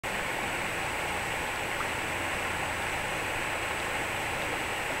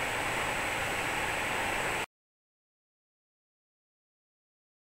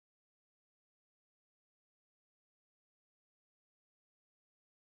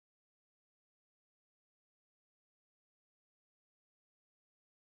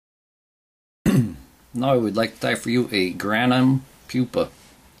Now I would like to tie for you a Grannom Pupa.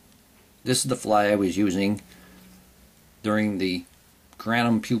 This is the fly I was using during the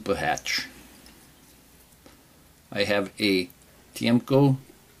Grannom Pupa hatch. I have a Tiemco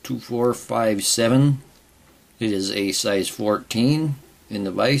 2457. It is a size 14 in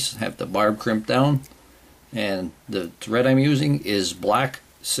the vise. I have the barb crimped down, and the thread I'm using is black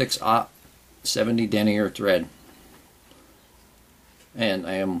 6/0 70 denier thread. And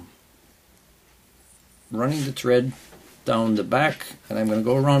I am running the thread down the back, and I'm going to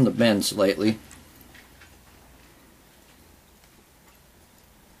go around the bend slightly.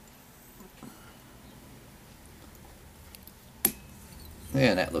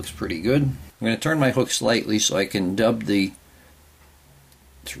 And that looks pretty good. I'm going to turn my hook slightly so I can dub the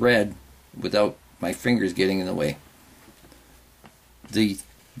thread without my fingers getting in the way. The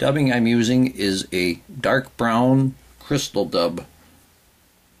dubbing I'm using is a dark brown crystal dub,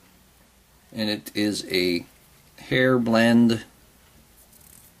 and it is a hair blend,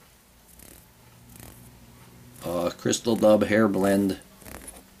 crystal dub hair blend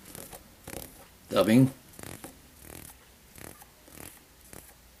dubbing.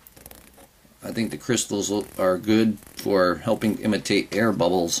 I think the crystals are good for helping imitate air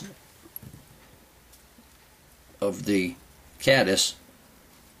bubbles of the caddis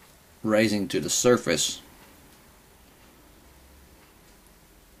rising to the surface.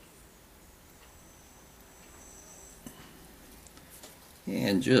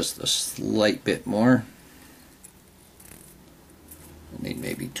 And just a slight bit more. I need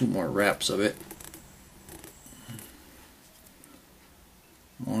maybe 2 more wraps of it.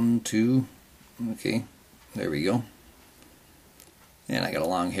 1, 2. Okay, there we go. And I got a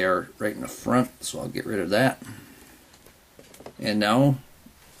long hair right in the front, so I'll get rid of that. And now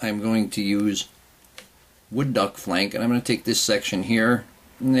I'm going to use wood duck flank, and I'm going to take this section here.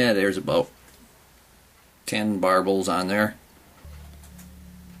 Yeah, there's about 10 barbels on there.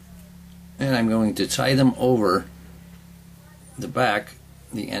 And I'm going to tie them over the back,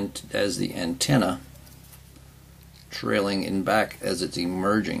 as the antenna, trailing in back as it's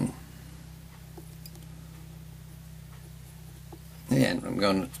emerging. And I'm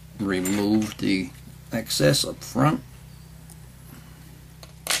going to remove the excess up front.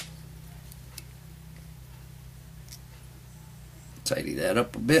 Tidy that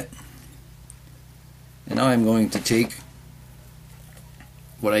up a bit. And now I'm going to take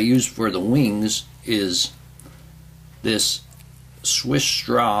what I use for the wings is this Swiss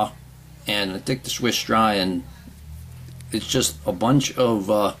straw, and I take the Swiss straw and it's just a bunch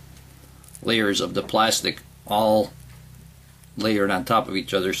of layers of the plastic all layered on top of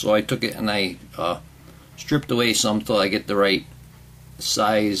each other. So I took it and I stripped away some till I get the right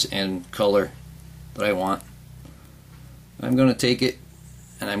size and color that I want. I'm going to take it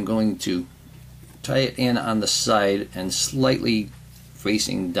and I'm going to tie it in on the side and slightly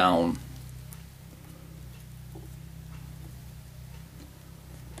facing down.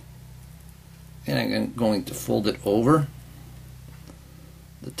 And I'm going to fold it over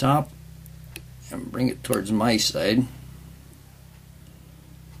the top and bring it towards my side.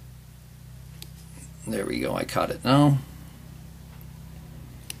 There we go, I caught it now.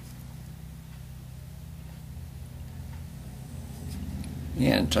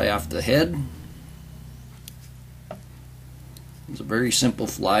 And tie off the head. It's a very simple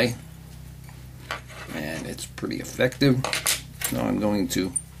fly, and it's pretty effective. Now I'm going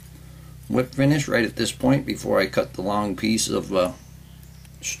to whip finish right at this point before I cut the long piece of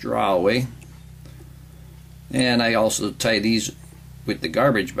straw away. And I also tie these with the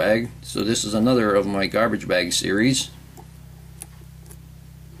garbage bag, so this is another of my garbage bag series.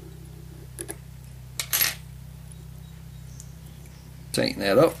 Tighten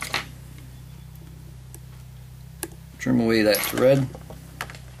that up. Trim away that thread.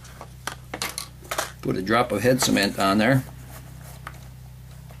 Put a drop of head cement on there.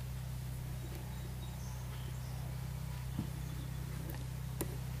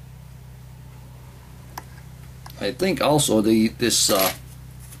 I think also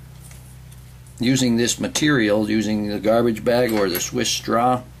using this material, using the garbage bag or the Swiss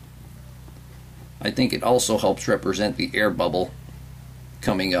straw, I think it also helps represent the air bubble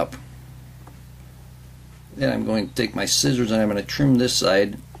coming up. Then I'm going to take my scissors and I'm going to trim this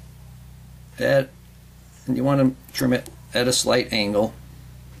side and you want to trim it at a slight angle.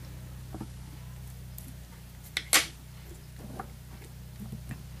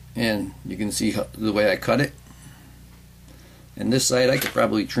 And you can see the way I cut it. And this side I could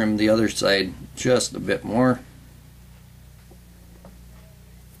probably trim the other side just a bit more.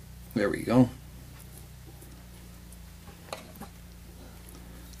 There we go.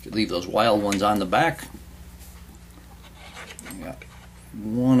 leave those wild ones on the back. Got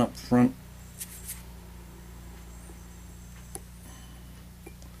one up front.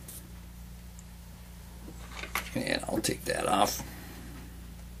 And I'll take that off.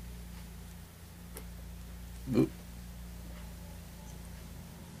 Oop.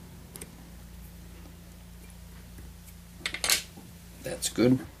 That's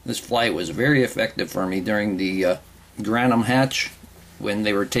good. This fly was very effective for me during the Grannom hatch when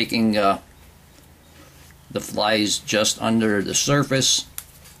they were taking the flies just under the surface.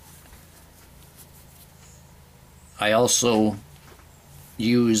 I also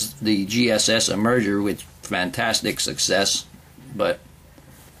used the GSS emerger with fantastic success, but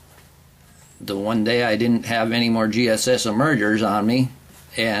the one day I didn't have any more GSS emergers on me,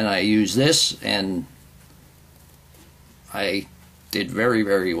 and I used this, and I did very,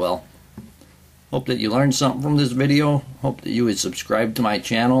 very well. Hope that you learned something from this video. Hope that you would subscribe to my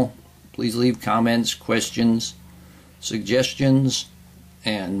channel. Please leave comments, questions, suggestions,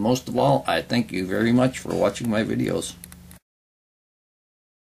 and most of all, I thank you very much for watching my videos.